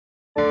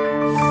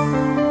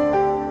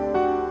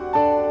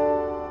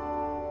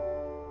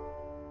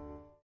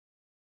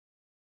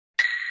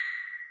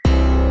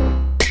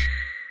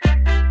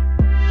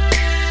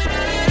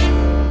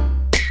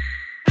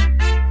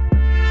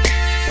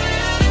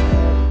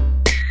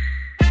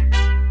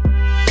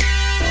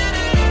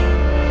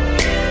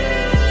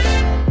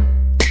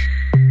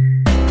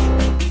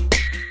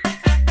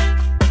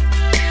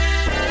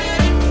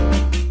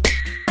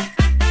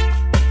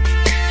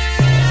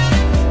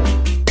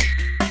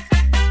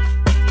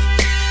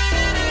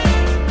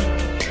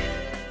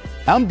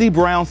I'm Dee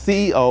Brown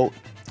CEO,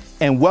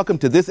 and welcome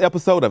to this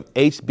episode of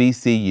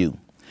HBCU.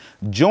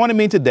 Joining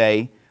me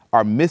today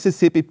are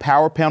Mississippi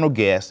Power Panel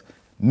guests,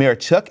 Mayor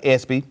Chuck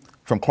Espy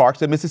from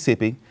Clarksdale,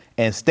 Mississippi,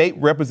 and State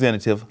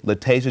Representative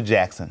Lataisha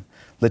Jackson.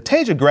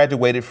 Lataisha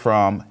graduated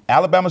from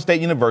Alabama State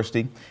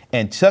University,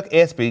 and Chuck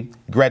Espy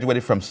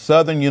graduated from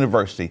Southern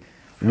University.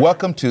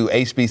 Welcome to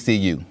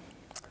HBCU.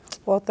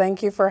 Well,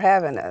 thank you for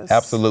having us.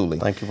 Absolutely.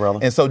 Thank you, brother.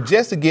 And so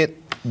just to get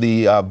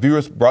the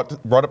viewers brought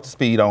up to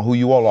speed on who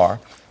you all are,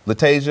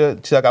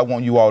 Lataisha, Chuck, I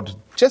want you all to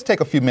just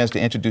take a few minutes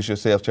to introduce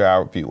yourselves to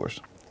our viewers.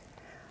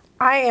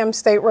 I am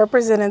State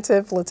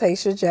Representative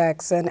Lataisha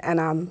Jackson, and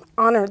I'm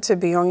honored to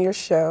be on your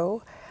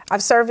show.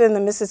 I've served in the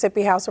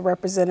Mississippi House of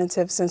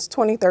Representatives since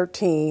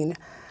 2013.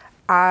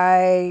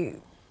 I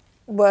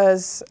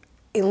was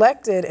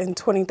elected in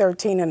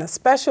 2013 in a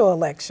special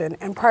election,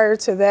 and prior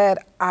to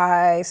that,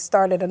 I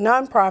started a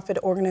nonprofit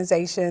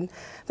organization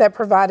that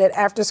provided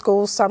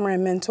after-school summer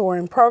and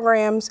mentoring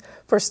programs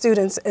for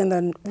students in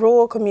the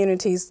rural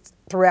communities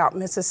throughout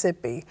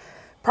Mississippi,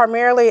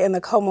 primarily in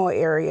the Como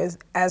area.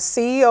 As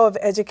CEO of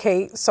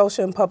Educate,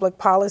 Social and Public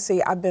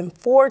Policy, I've been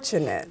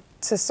fortunate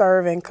to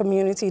serve in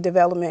community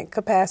development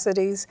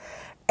capacities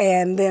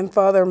and then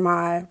further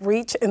my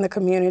reach in the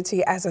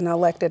community as an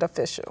elected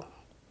official.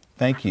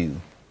 Thank you.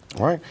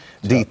 All right.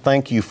 Dee,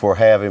 thank you for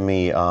having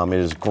me. It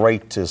is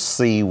great to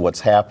see what's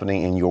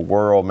happening in your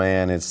world,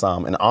 man. It's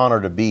an honor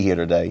to be here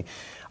today.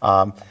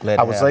 I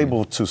was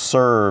able to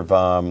serve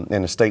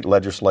in the state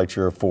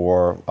legislature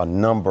for a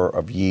number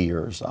of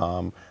years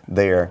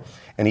there,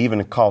 and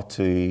even caught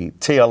the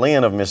tail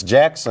end of Ms.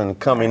 Jackson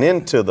coming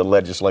into the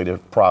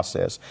legislative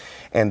process.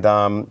 And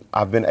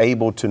I've been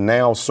able to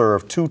now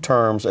serve 2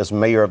 terms as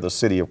mayor of the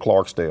city of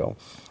Clarksdale.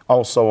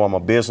 Also, I'm a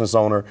business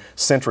owner,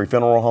 Century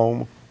Funeral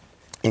Home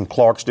in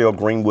Clarksdale,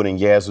 Greenwood, and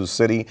Yazoo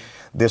City.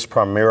 This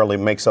primarily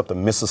makes up the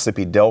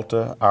Mississippi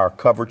Delta, our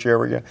coverage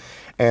area.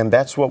 And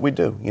that's what we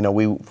do. You know,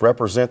 we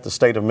represent the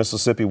state of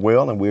Mississippi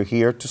well, and we're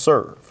here to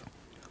serve.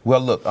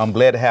 Well, look, I'm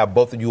glad to have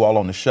both of you all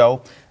on the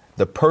show.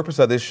 The purpose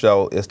of this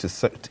show is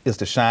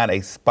to shine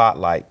a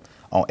spotlight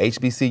on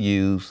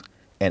HBCUs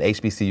and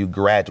HBCU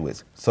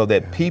graduates so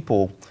that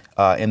people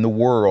in the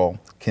world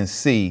can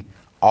see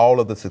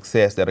all of the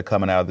success that are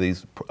coming out of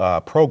these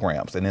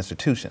programs and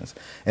institutions.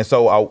 And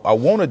so I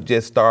want to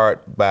just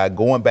start by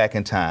going back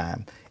in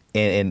time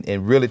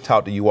and really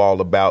talk to you all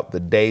about the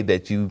day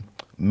that you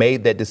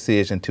made that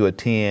decision to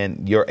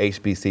attend your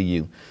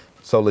HBCU.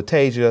 So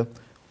Lataisha,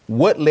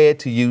 what led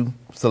to you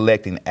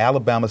selecting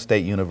Alabama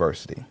State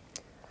University?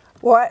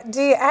 Well,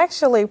 Dee,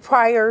 actually,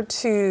 prior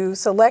to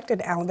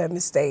selecting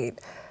Alabama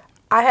State,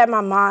 I had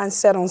my mind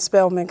set on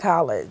Spelman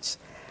College.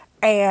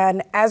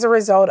 And as a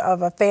result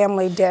of a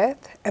family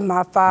death and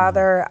my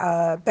father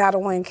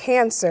battling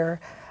cancer,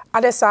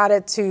 I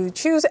decided to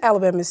choose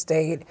Alabama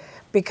State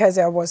because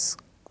I was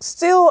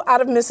still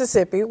out of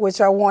Mississippi,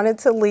 which I wanted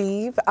to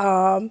leave.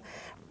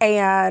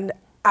 And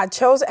I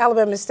chose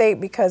Alabama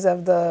State because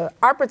of the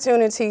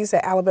opportunities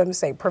that Alabama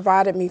State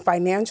provided me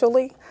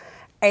financially,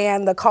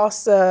 and the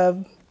cost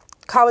of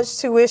college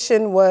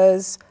tuition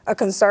was a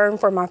concern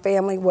for my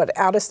family with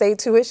out-of-state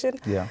tuition.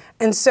 Yeah.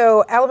 And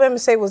so Alabama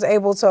State was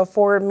able to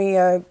afford me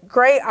a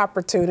great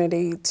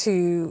opportunity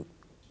to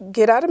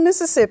get out of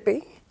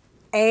Mississippi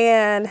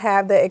and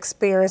have the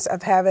experience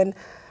of having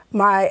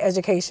my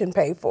education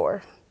paid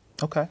for.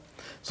 Okay.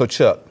 So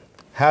Chuck,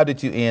 how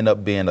did you end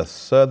up being a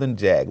Southern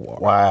Jaguar?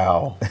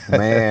 Wow,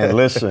 man,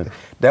 listen,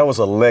 that was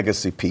a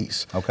legacy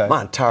piece. Okay.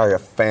 My entire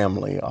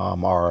family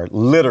are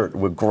littered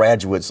with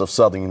graduates of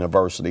Southern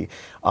University.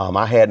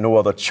 I had no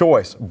other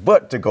choice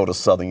but to go to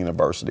Southern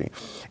University.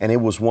 And it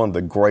was one of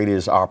the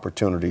greatest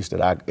opportunities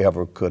that I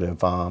ever could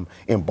have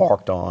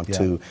embarked on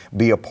to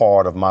be a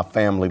part of my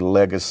family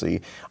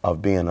legacy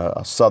of being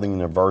a Southern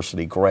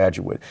University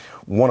graduate,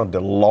 one of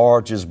the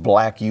largest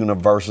black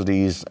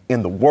universities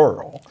in the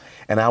world.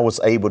 And I was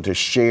able to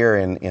share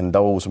in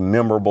those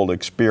memorable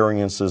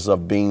experiences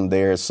of being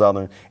there at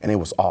Southern, and it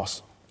was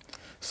awesome.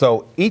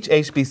 So each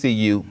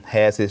HBCU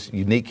has its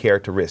unique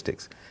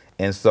characteristics.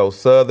 And so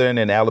Southern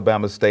and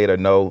Alabama State are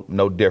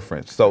no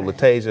different. So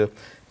Lataisha,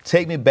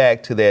 take me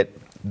back to that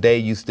day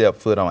you stepped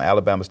foot on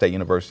Alabama State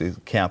University's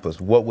campus.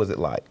 What was it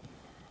like?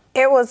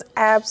 It was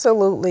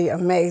absolutely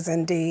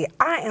amazing, Dee.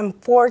 I am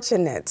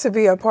fortunate to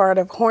be a part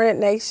of Hornet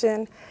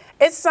Nation.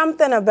 It's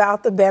something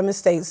about the Bama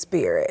State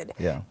spirit.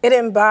 Yeah. It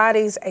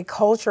embodies a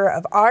culture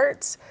of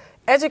arts,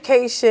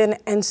 education,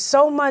 and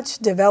so much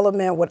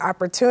development with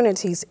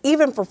opportunities,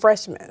 even for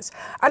freshmen.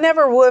 I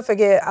never would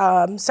forget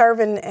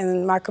serving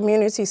in my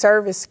community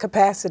service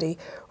capacity,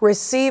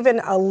 receiving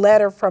a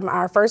letter from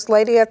our First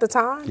Lady at the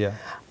time,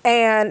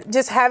 and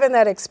just having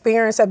that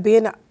experience of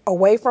being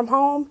away from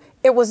home.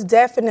 It was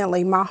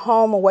definitely my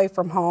home away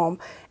from home,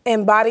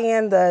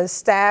 embodying the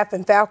staff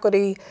and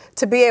faculty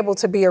to be able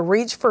to be a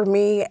reach for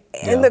me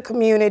in the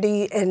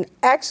community and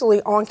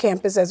actually on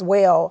campus as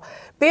well.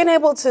 Being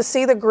able to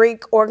see the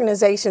Greek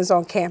organizations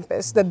on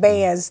campus, the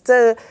bands,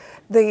 the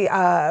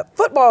the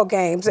football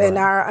games and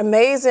our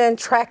amazing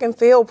track and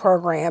field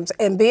programs,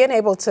 and being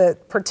able to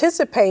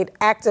participate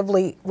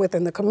actively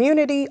within the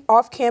community,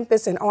 off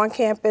campus and on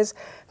campus,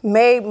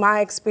 made my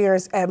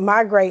experience at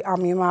my great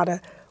alma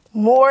mater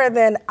more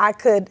than I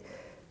could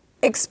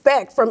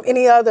expect from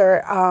any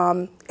other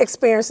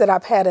experience that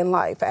I've had in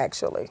life,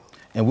 actually.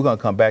 And we're going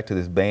to come back to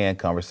this band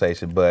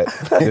conversation, but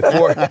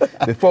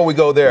before we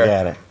go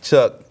there,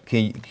 Chuck,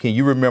 can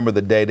you remember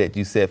the day that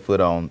you set foot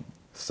on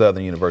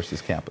Southern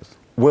University's campus?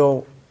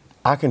 Well,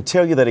 I can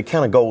tell you that it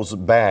kind of goes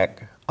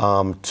back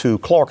to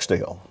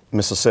Clarksdale,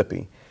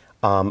 Mississippi.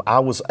 I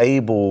was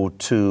able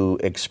to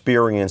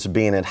experience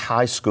being in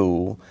high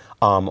school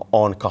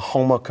on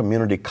Coahoma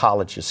Community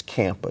College's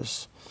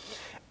campus,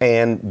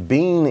 and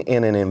being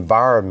in an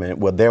environment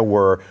where there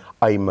were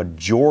a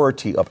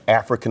majority of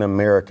African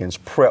Americans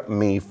prepped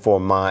me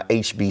for my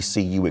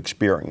HBCU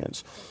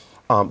experience.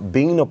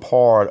 Being a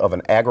part of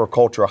an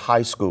agricultural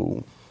high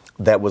school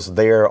that was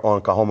there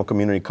on Coahoma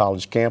Community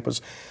College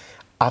campus,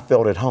 I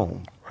felt at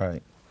home.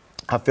 Right.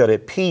 I felt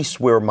at peace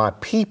where my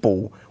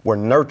people were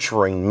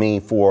nurturing me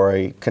for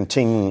a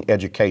continuing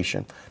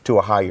education to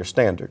a higher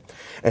standard.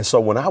 And so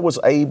when I was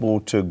able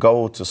to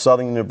go to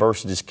Southern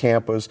University's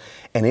campus,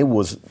 and it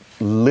was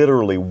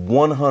literally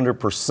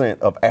 100%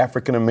 of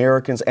African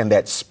Americans, and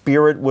that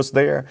spirit was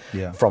there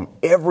from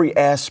every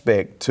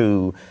aspect,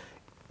 to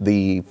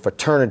the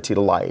fraternity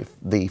life,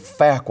 the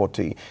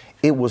faculty,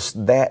 it was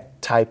that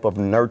type of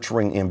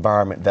nurturing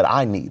environment that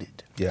I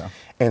needed. Yeah.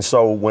 And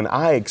so when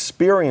I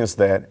experienced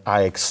that,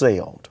 I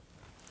excelled.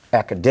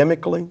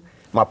 Academically,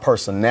 my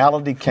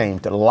personality came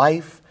to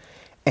life,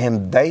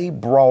 and they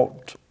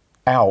brought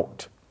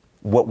out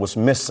what was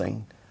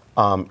missing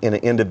in an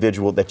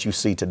individual that you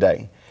see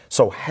today.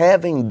 So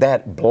having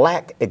that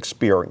Black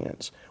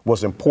experience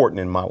was important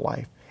in my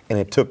life, and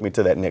it took me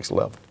to that next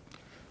level.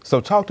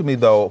 So talk to me,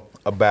 though,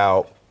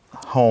 about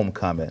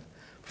homecoming.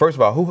 First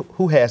of all,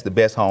 who has the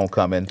best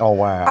homecoming? Oh,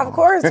 wow. Of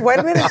course. Wait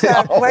a minute,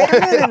 Chuck. Wait a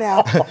minute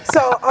now.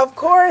 So, of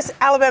course,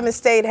 Alabama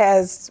State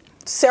has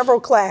several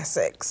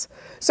classics.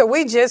 So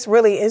we just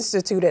really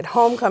instituted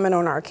homecoming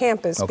on our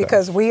campus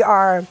because we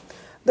are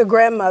the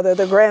grandmother,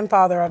 the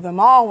grandfather of them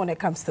all when it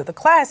comes to the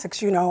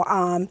classics,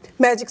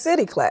 Magic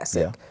City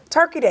Classic,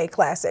 Turkey Day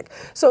Classic.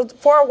 So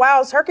for a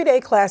while, Turkey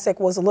Day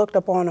Classic was looked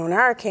upon on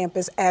our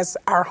campus as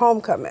our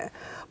homecoming.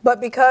 But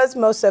because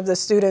most of the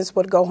students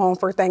would go home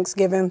for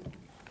Thanksgiving,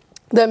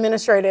 the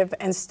administrative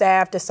and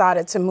staff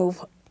decided to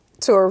move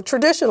to a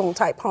traditional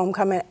type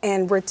homecoming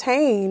and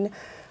retain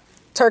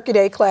Turkey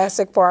Day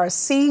Classic for our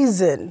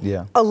seasoned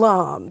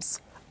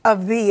alums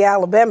of the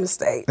Alabama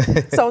State.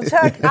 So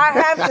Chuck, I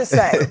have to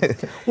say,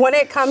 when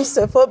it comes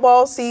to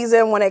football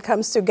season, when it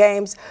comes to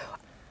games,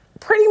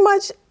 pretty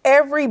much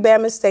every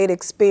Bama State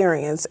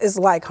experience is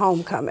like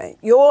homecoming.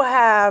 You'll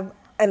have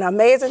an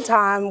amazing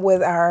time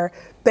with our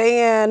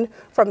band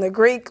from the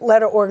Greek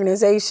letter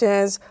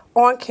organizations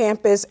on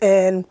campus,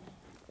 and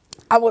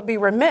I would be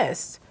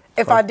remiss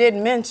if I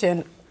didn't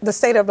mention the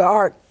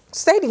state-of-the-art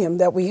stadium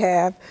that we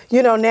have,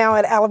 now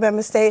at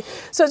Alabama State.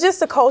 So just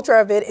the culture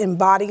of it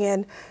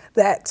embodying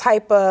that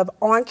type of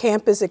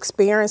on-campus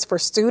experience for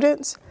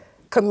students,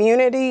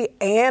 community,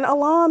 and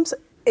alums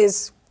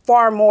is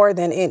far more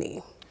than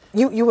any.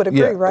 You would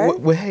agree, right?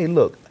 Well, hey,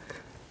 look.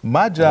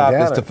 My job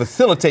is to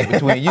facilitate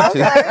between you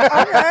two.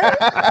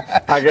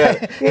 I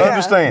got it.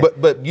 Understand.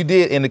 But you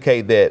did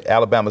indicate that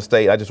Alabama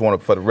State, I just want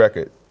to, for the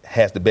record,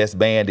 has the best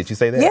band. Did you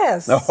say that?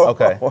 Yes.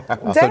 Okay.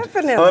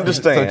 Definitely.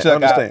 Understand. So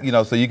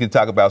Chuck, so you can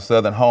talk about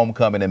Southern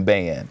homecoming and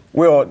band.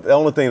 Well, the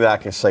only thing that I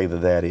can say to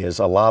that is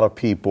a lot of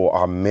people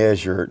are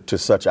measured to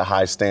such a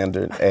high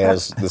standard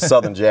as the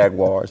Southern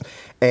Jaguars.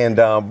 And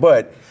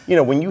but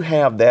when you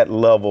have that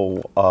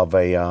level of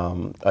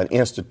an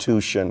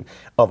institution,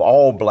 of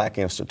all Black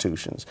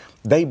institutions,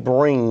 they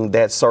bring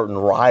that certain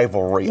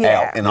rivalry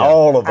out in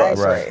all of us.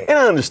 Right. And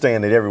I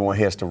understand that everyone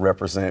has to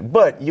represent,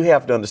 but you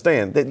have to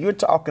understand that you're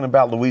talking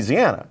about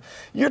Louisiana.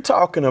 You're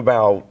talking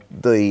about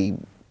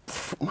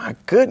my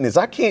goodness,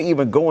 I can't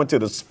even go into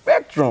the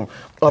spectrum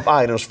of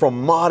items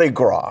from Mardi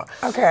Gras.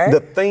 Okay. The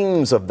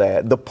themes of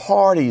that, the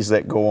parties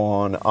that go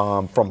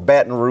on from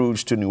Baton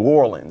Rouge to New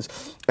Orleans,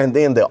 and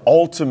then the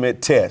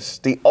ultimate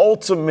test, the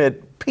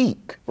ultimate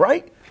peak,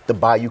 right? The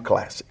Bayou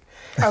Classic.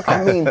 Okay.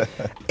 I mean,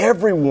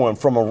 everyone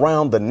from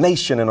around the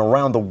nation and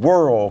around the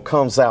world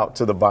comes out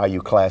to the Bayou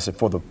Classic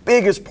for the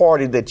biggest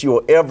party that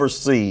you'll ever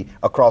see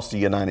across the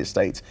United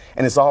States.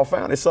 And it's all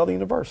found at Southern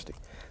University.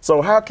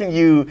 So how can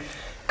you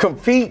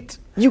compete?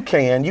 You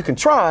can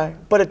try,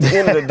 but at the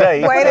end of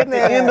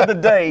the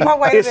day,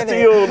 it's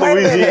still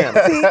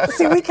Louisiana.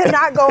 See, we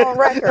cannot go on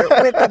record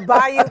with the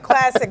Bayou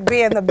Classic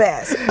being the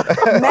best.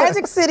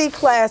 Magic City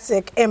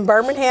Classic in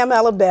Birmingham,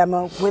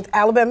 Alabama, with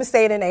Alabama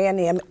State and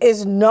A&M,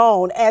 is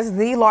known as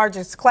the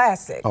largest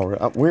classic.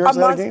 Oh, where is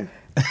that again?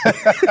 Come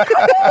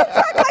on,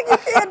 act like you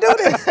can't do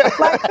this.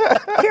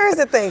 Here's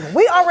the thing.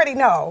 We already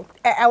know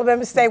at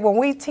Alabama State when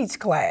we teach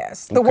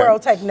class, the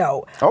world take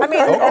note.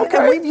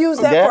 And we've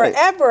used that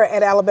forever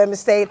at Alabama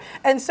State.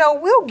 And so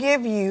we'll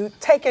give you,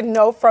 taking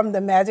note from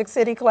the Magic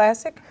City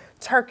Classic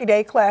Turkey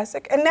Day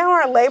Classic, and now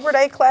our Labor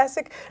Day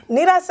Classic.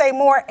 Need I say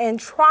more? And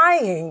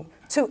trying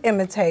to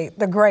imitate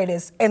the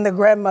greatest and the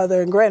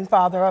grandmother and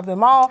grandfather of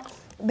them all,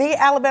 the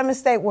Alabama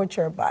State What's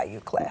Your Bayou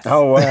class.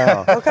 Oh,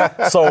 wow. Okay.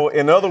 So,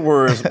 in other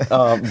words,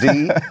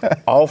 Dee,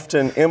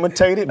 often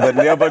imitated but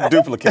never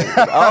duplicated.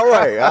 All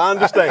right, I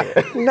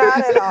understand. Not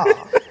at all.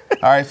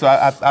 All right, so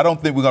I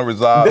don't think we're going to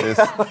resolve this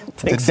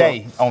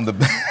today on the,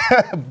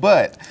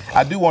 but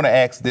I do want to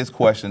ask this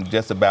question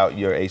just about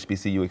your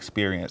HBCU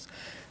experience.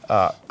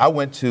 I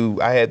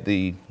had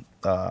the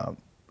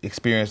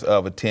experience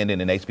of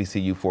attending an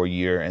HBCU for a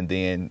year and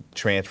then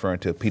transferring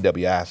to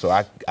PWI. So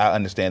I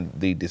understand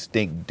the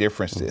distinct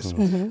differences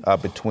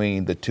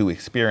between the two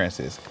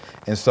experiences.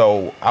 And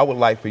so I would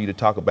like for you to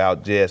talk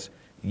about just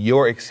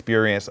your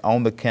experience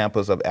on the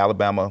campus of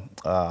Alabama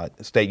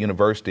State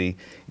University,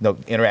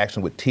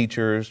 interaction with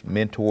teachers,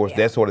 mentors,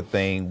 that sort of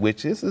thing,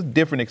 which is a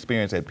different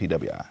experience at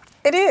PWI.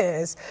 It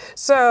is.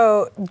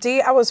 So,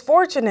 Dee, I was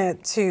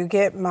fortunate to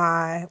get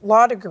my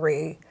law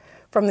degree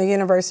from the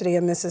University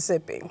of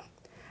Mississippi.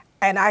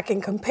 And I can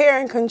compare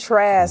and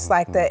contrast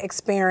like the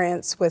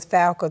experience with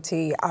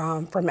faculty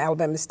from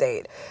Alabama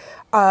State.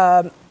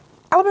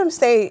 Alabama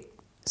State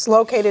is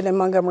located in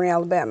Montgomery,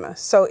 Alabama.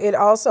 So it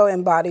also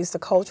embodies the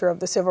culture of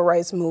the civil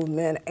rights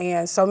movement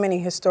and so many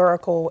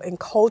historical and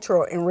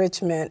cultural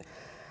enrichment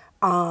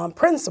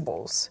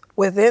principles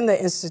within the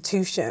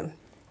institution.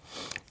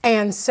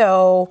 And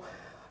so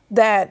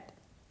that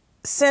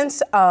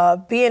sense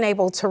of being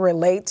able to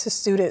relate to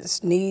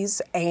students'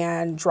 needs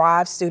and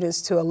drive students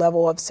to a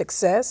level of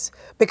success,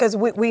 because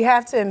we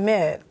have to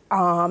admit,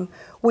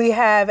 we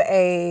have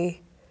a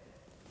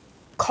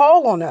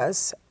call on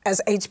us as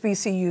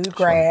HBCU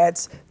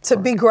grads to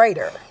be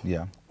greater.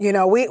 Yeah.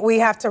 We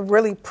have to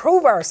really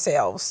prove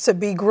ourselves to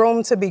be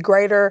groomed to be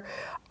greater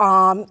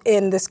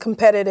in this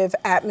competitive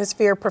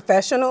atmosphere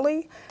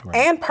professionally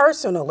and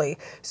personally.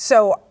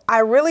 So I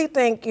really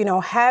think,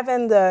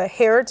 having the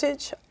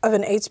heritage of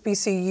an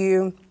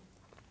HBCU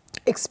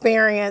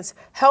experience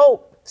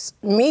helps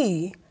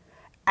me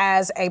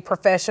as a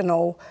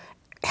professional,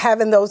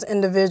 having those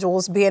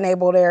individuals being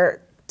able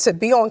to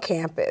be on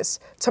campus,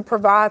 to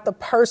provide the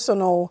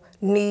personal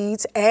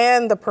needs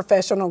and the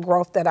professional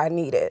growth that I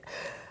needed.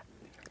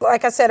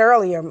 Like I said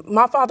earlier,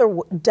 my father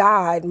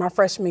died my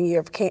freshman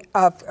year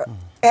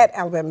at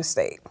Alabama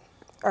State.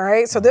 All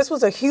right, so this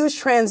was a huge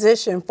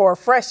transition for a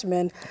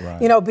freshman,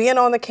 being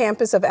on the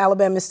campus of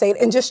Alabama State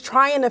and just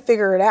trying to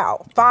figure it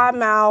out. 5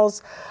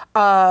 miles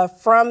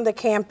from the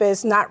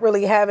campus, not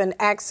really having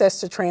access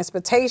to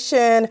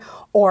transportation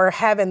or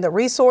having the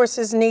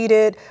resources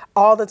needed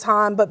all the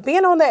time. But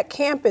being on that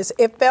campus,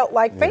 it felt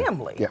like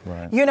family. Yeah.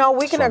 Right.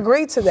 We can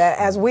agree to that.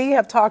 As we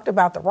have talked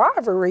about the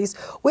rivalries,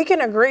 we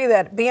can agree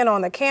that being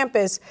on the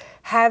campus,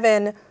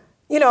 having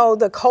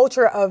the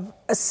culture of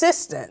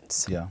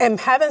assistance and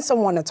having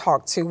someone to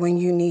talk to when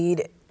you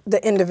need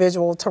the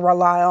individual to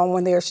rely on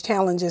when there's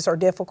challenges or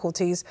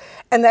difficulties,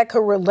 and that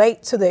could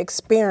relate to the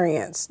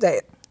experience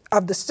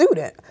of the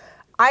student.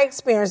 I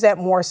experienced that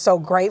more so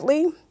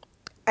greatly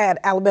at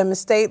Alabama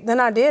State than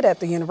I did at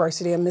the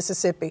University of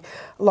Mississippi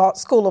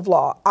School of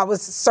Law. I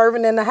was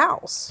serving in the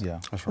house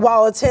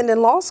while attending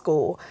law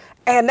school,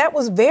 and that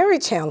was very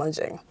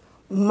challenging.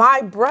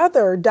 My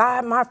brother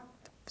died my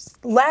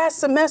last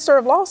semester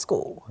of law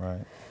school.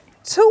 Right.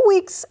 2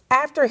 weeks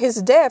after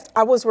his death,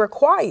 I was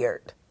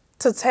required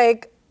to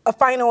take a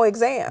final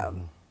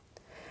exam.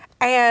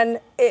 And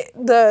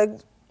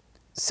the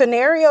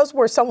scenarios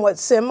were somewhat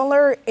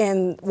similar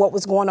in what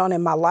was going on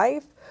in my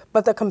life,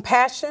 but the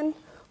compassion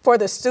for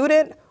the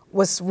student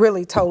was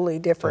really totally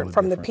different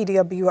from the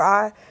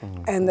PWI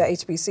and the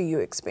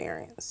HBCU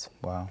experience.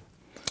 Wow.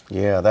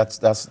 Yeah,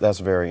 that's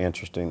very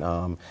interesting.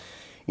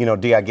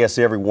 Dee, I guess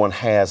everyone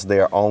has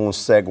their own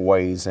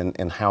segues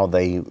and how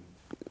they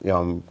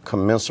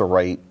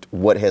commensurate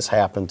what has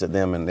happened to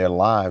them in their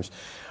lives.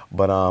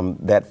 But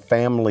that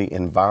family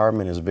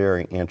environment is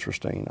very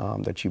interesting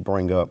that you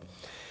bring up.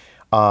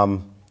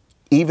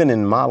 Even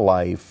in my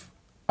life,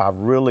 I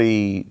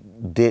really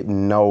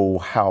didn't know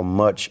how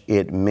much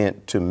it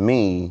meant to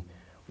me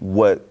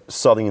what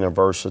Southern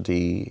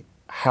University,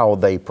 how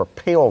they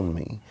propelled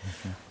me.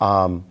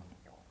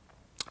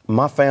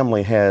 My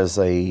family has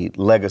a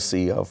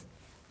legacy of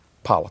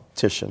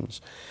politicians.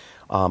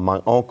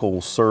 My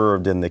uncle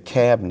served in the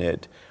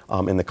cabinet,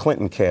 in the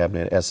Clinton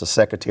cabinet, as the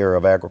Secretary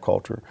of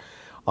Agriculture.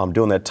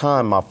 During that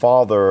time, my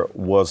father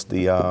was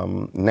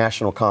the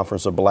National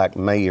Conference of Black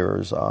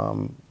Mayors,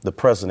 the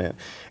president.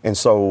 And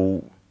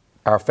so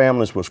our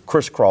families was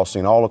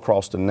crisscrossing all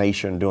across the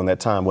nation during that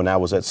time when I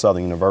was at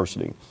Southern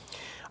University.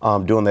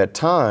 During that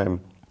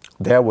time,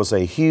 there was a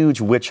huge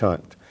witch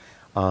hunt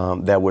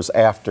that was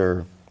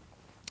after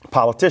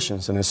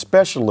politicians, and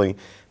especially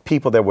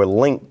people that were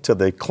linked to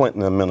the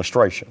Clinton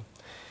administration.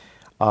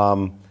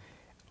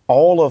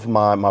 All of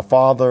my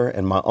father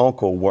and my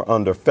uncle were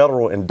under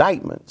federal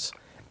indictments,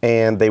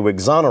 and they were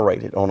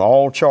exonerated on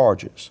all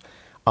charges.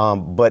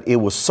 But it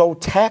was so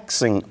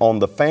taxing on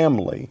the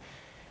family.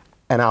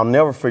 And I'll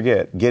never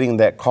forget getting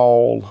that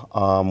call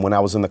when I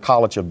was in the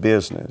College of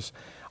Business.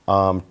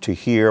 to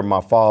hear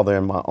my father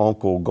and my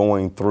uncle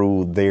going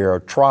through their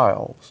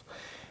trials.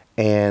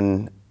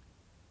 And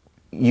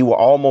you were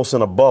almost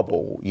in a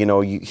bubble. You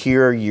know,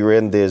 you're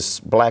in this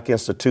black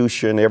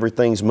institution,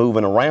 everything's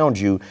moving around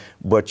you,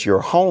 but your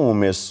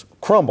home is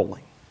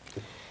crumbling.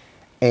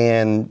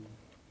 And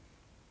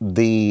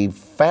the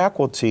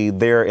faculty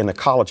there in the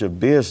College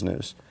of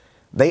Business,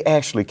 they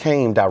actually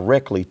came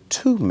directly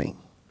to me.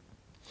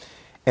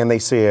 And they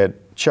said,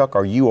 Chuck,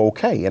 are you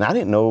okay? And I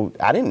didn't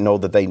know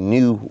that they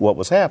knew what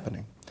was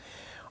happening.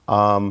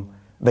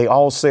 They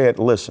all said,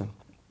 listen,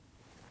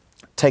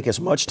 take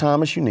as much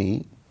time as you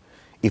need.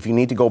 If you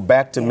need to go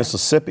back to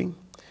Mississippi,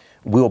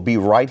 we'll be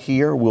right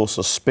here. We'll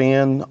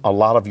suspend a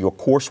lot of your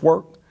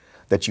coursework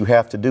that you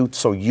have to do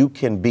so you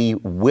can be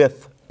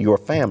with your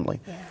family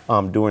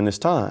during this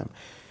time.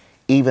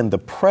 Even the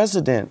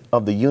president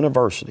of the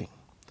university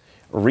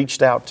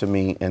reached out to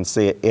me and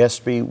said,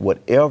 Espy,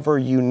 whatever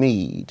you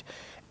need.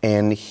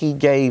 And he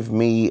gave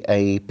me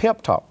a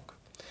pep talk.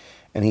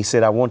 And he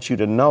said, I want you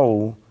to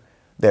know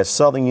that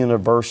Southern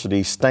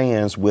University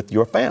stands with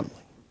your family.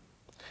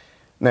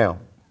 Now,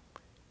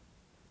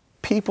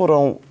 people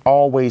don't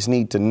always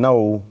need to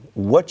know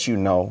what you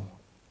know.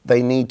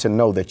 They need to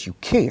know that you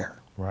care.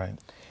 Right.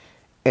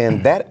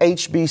 And that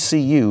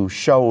HBCU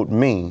showed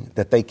me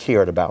that they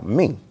cared about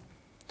me.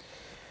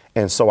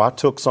 And so I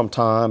took some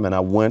time and I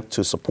went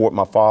to support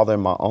my father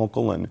and my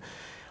uncle, and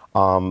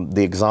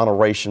the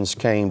exonerations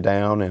came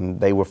down and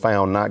they were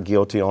found not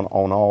guilty on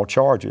all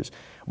charges.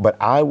 But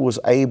I was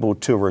able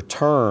to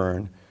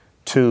return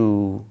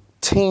to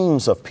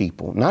teams of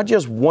people, not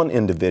just one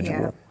individual.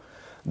 Yeah.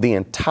 The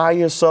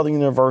entire Southern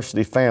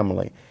University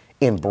family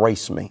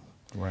embraced me.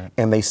 Right.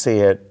 And they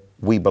said,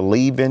 we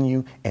believe in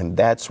you, and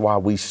that's why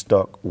we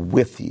stuck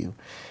with you.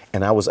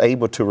 And I was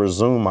able to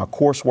resume my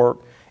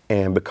coursework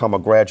and become a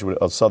graduate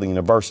of Southern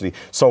University.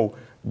 So,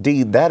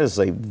 Dee, that is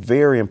a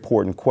very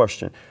important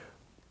question.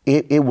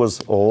 It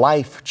was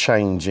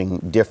life-changing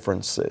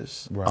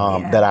differences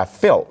that I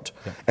felt.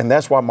 Yeah. And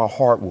that's why my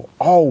heart will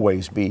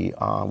always be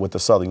with the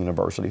Southern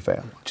University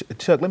family.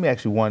 Chuck, let me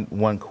ask you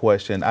one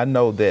question. I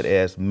know that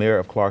as mayor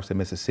of Clarksdale,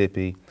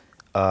 Mississippi,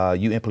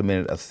 you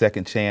implemented a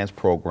second chance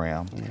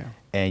program. Yeah.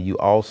 And you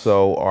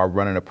also are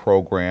running a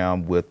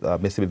program with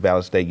Mississippi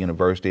Valley State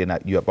University,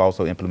 and you have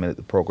also implemented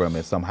the program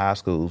in some high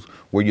schools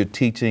where you're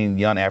teaching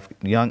young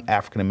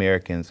African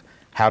Americans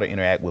how to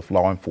interact with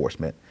law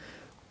enforcement.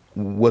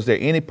 Was there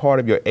any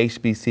part of your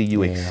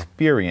HBCU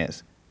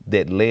experience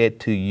that led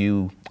to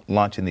you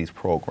launching these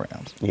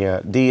programs? Yeah,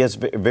 Dee, it's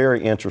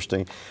very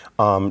interesting.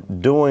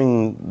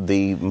 Doing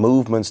the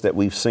movements that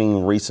we've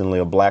seen recently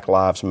of Black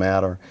Lives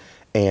Matter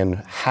and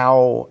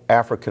how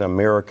African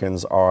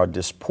Americans are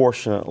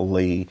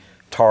disproportionately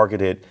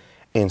targeted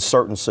in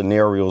certain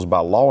scenarios by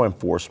law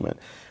enforcement.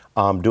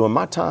 During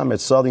my time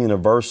at Southern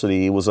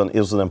University, it was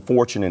an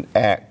unfortunate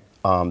act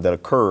that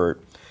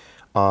occurred.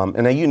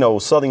 And then, you know,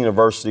 Southern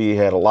University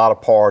had a lot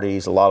of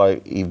parties, a lot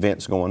of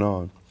events going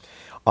on.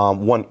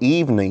 One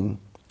evening,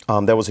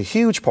 there was a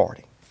huge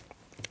party.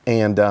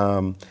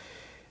 And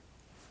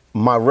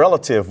my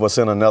relative was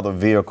in another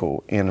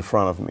vehicle in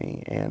front of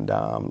me. And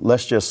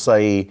let's just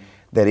say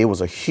that it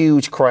was a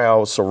huge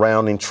crowd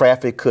surrounding,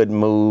 traffic couldn't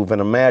move. And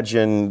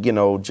imagine, you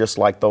know, just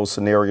like those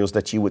scenarios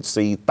that you would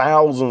see,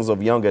 thousands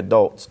of young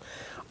adults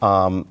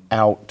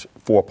out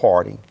for a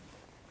party.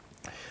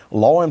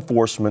 Law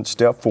enforcement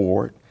stepped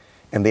forward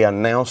and they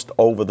announced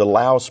over the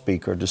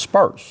loudspeaker,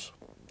 disperse.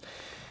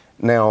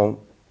 Now,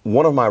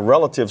 one of my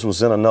relatives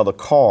was in another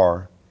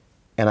car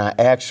and I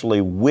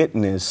actually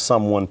witnessed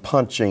someone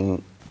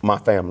punching my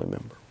family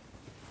member.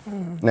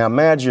 Now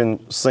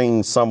imagine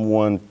seeing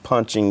someone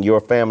punching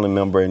your family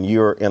member and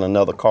you're in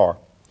another car.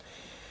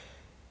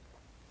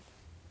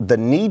 The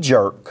knee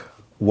jerk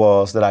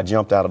was that I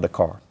jumped out of the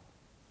car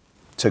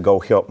to go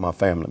help my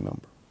family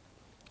member.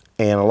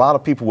 And a lot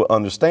of people would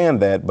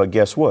understand that, but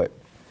guess what?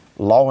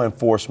 Law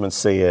enforcement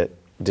said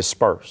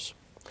disperse.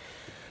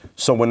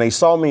 So when they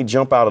saw me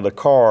jump out of the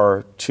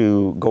car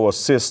to go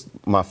assist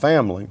my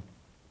family,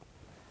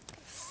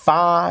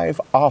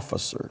 5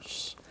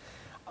 officers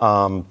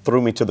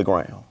threw me to the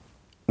ground.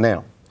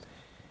 Now,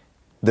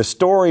 the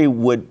story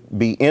would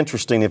be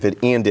interesting if it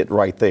ended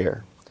right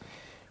there.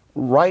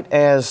 Right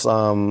as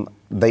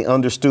they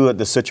understood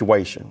the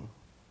situation,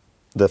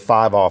 the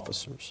 5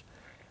 officers,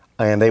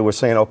 and they were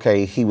saying,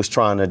 okay, he was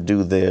trying to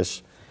do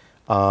this.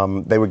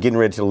 They were getting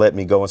ready to let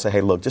me go and say,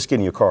 hey, look, just get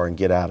in your car and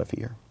get out of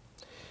here.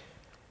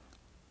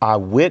 I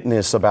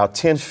witnessed about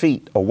 10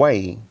 feet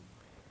away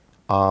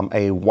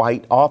a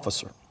white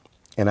officer,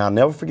 and I'll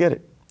never forget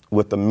it,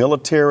 with the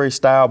military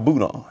style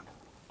boot on.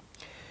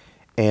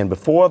 And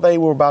before they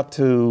were about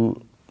to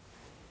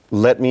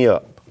let me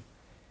up,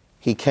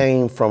 he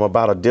came from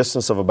about a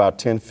distance of about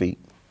 10 feet.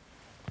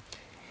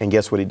 And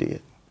guess what he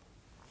did?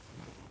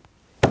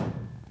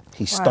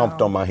 He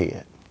stomped on my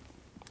head.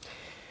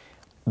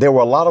 There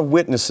were a lot of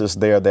witnesses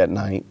there that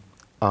night.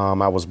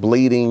 I was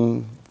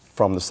bleeding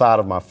from the side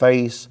of my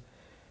face.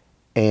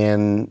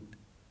 And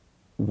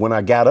when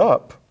I got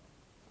up,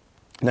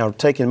 Now,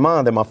 take in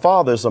mind that my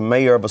father is a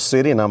mayor of a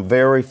city, and I'm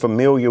very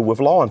familiar with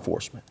law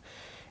enforcement.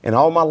 And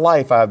all my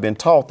life, I've been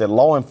taught that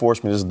law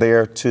enforcement is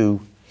there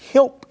to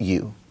help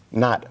you,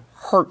 not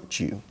hurt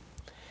you.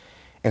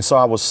 And so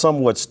I was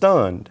somewhat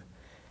stunned.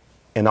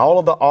 And all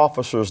of the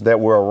officers that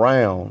were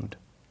around,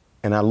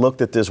 and I looked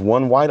at this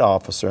one white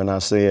officer and I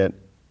said,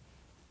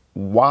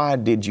 "Why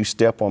did you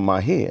step on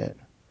my head?"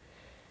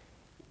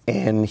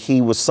 And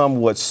he was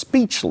somewhat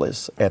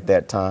speechless at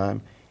that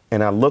time.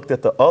 And I looked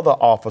at the other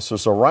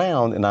officers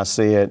around and I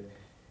said,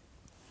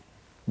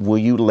 "Will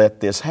you let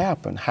this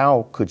happen?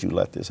 How could you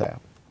let this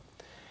happen?"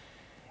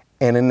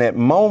 And in that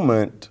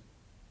moment,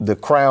 the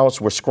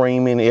crowds were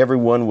screaming,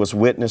 everyone was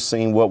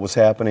witnessing what was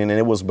happening, and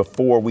it was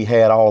before we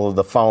had all of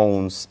the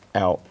phones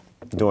out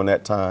during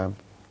that time.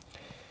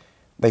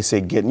 They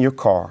said, "Get in your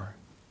car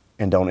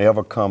and don't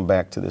ever come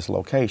back to this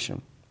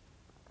location."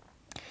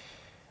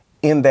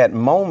 In that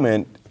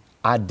moment,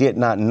 I did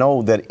not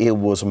know that it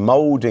was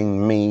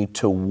molding me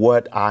to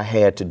what I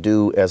had to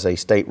do as a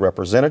state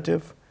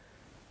representative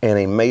and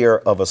a mayor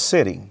of a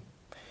city.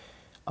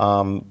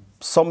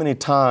 So many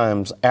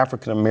times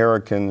African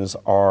Americans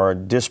are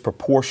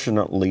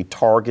disproportionately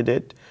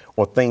targeted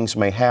or things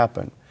may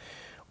happen.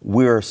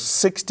 We're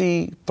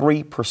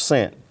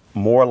 63%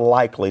 more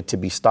likely to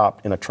be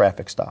stopped in a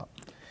traffic stop.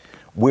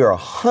 We're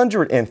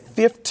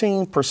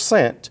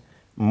 115%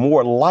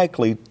 more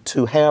likely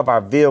to have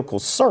our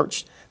vehicles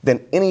searched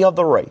than any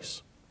other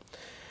race.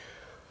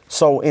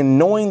 So in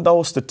knowing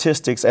those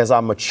statistics as I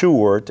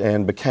matured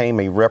and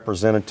became a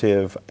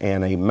representative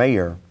and a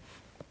mayor,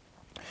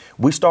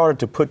 we started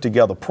to put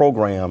together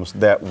programs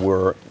that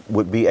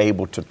would be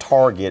able to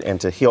target and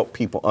to help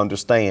people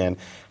understand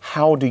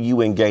how do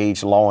you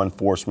engage law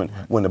enforcement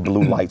when the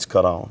blue lights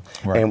cut on.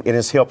 Right. And it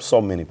has helped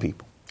so many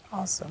people.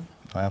 Awesome.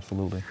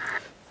 Absolutely.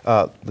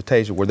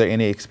 Lataisha, were there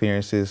any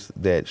experiences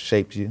that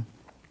shaped you?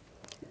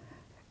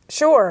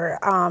 Sure.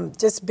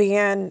 Just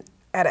being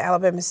at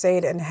Alabama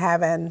State and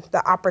having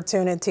the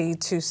opportunity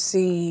to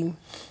see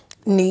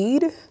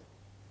need,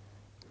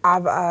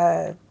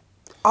 I've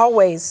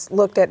always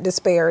looked at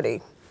disparity,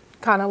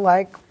 kind of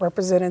like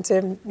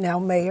Representative, now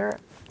Mayor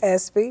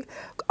Espy,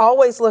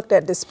 always looked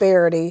at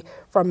disparity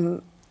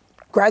from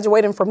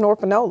graduating from North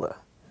Panola,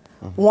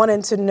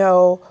 wanting to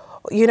know,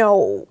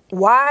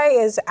 why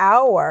is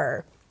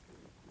our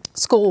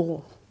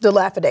school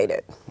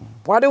dilapidated?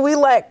 Why do we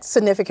lack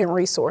significant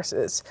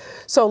resources?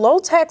 So low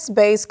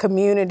tax-based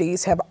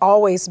communities have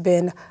always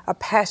been a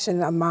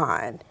passion of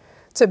mine,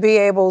 to be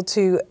able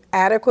to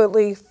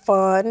adequately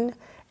fund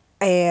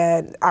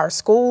and our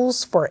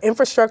schools for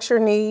infrastructure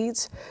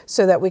needs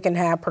so that we can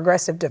have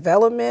progressive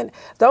development.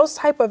 Those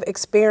type of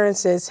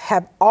experiences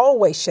have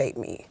always shaped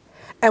me.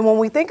 And when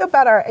we think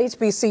about our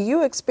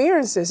HBCU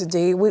experiences,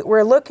 Dee,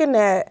 we're looking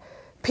at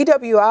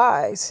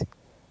PWIs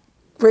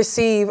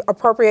receive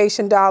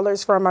appropriation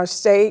dollars from our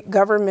state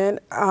government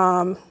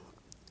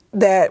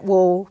that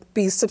will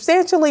be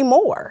substantially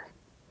more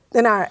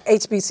than our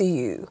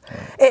HBCU.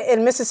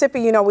 In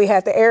Mississippi, we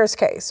had the Ayers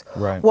case.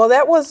 Right. Well,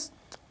 that was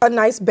a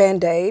nice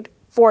Band-Aid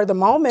for the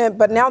moment,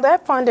 but now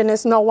that funding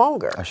is no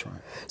longer. That's right.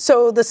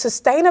 So the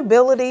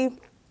sustainability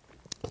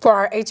for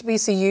our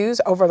HBCUs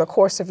over the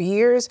course of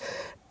years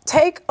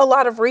take a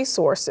lot of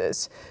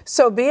resources.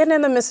 So being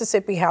in the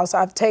Mississippi House,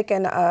 I've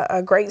taken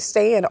a great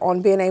stand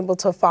on being able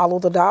to follow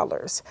the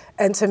dollars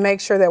and to make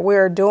sure that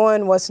we're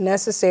doing what's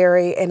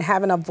necessary and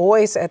having a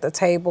voice at the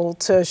table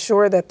to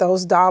assure that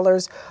those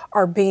dollars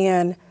are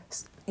being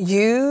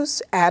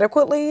used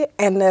adequately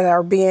and that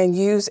are being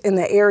used in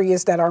the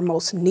areas that are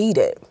most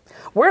needed.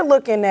 We're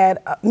looking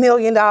at $1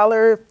 million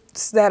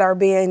that are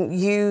being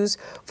used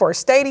for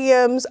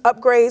stadiums,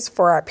 upgrades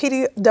for our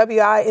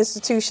PWI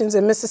institutions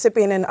in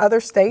Mississippi and in other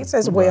states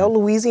as well,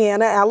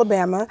 Louisiana,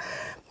 Alabama.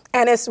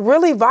 And it's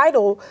really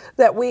vital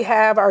that we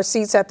have our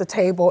seats at the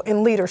table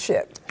in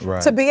leadership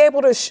to be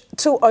able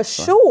to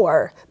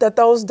assure that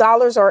those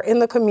dollars are in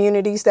the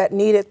communities that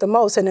need it the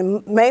most,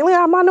 and mainly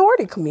our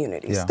minority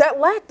communities that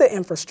lack the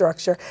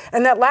infrastructure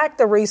and that lack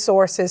the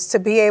resources to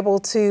be able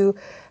to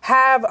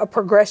have a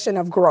progression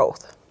of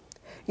growth,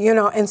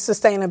 and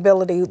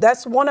sustainability.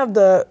 That's one of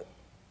the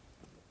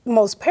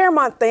most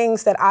paramount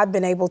things that I've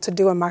been able to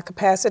do in my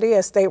capacity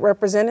as state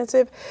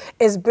representative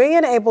is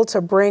being able to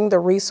bring the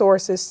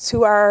resources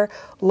to our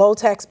low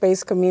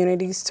tax-based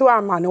communities, to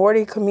our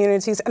minority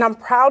communities, and I'm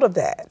proud of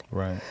that.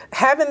 Right.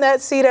 Having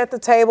that seat at the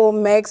table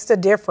makes the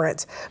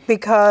difference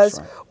because,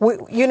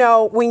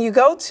 when you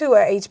go to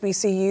a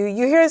HBCU,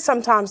 you hear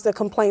sometimes the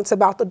complaints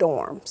about the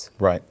dorms.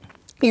 Right.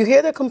 You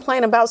hear the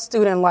complaint about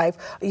student life.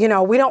 We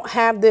don't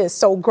have this.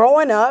 So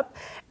growing up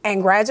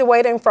and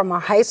graduating from a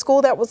high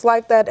school that was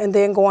like that and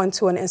then going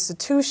to an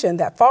institution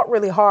that fought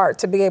really hard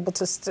to be able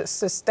to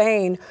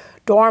sustain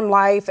dorm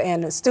life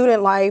and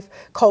student life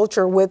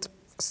culture with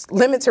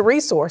limited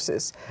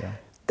resources. Yeah.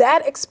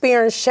 That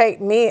experience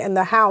shaped me in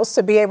the House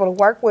to be able to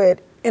work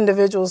with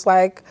individuals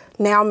like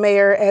now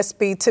Mayor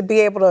Espy to be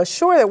able to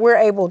assure that we're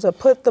able to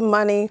put the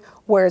money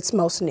where it's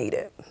most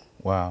needed.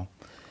 Wow.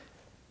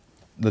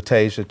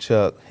 Lataisha,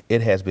 Chuck,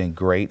 it has been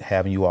great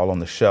having you all on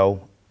the show.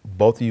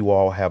 both of you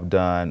all have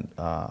done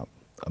a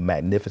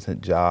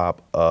magnificent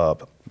job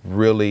of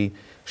really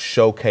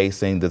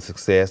showcasing the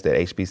success that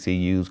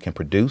HBCUs can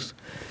produce.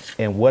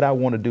 And what I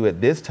want to do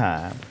at this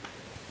time,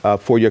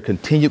 for your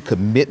continued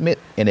commitment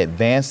in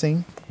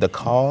advancing the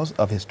cause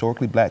of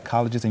historically black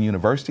colleges and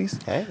universities,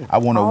 I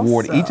want to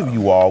award each of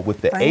you all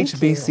with the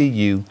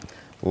HBCU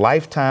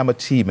Lifetime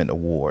Achievement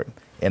Award.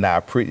 And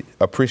I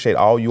appreciate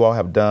all you all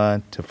have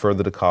done to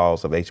further the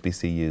cause of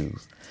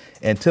HBCUs.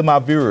 And to my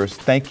viewers,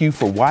 thank you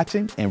for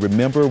watching. And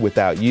remember,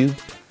 without you,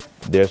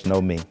 there's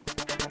no me.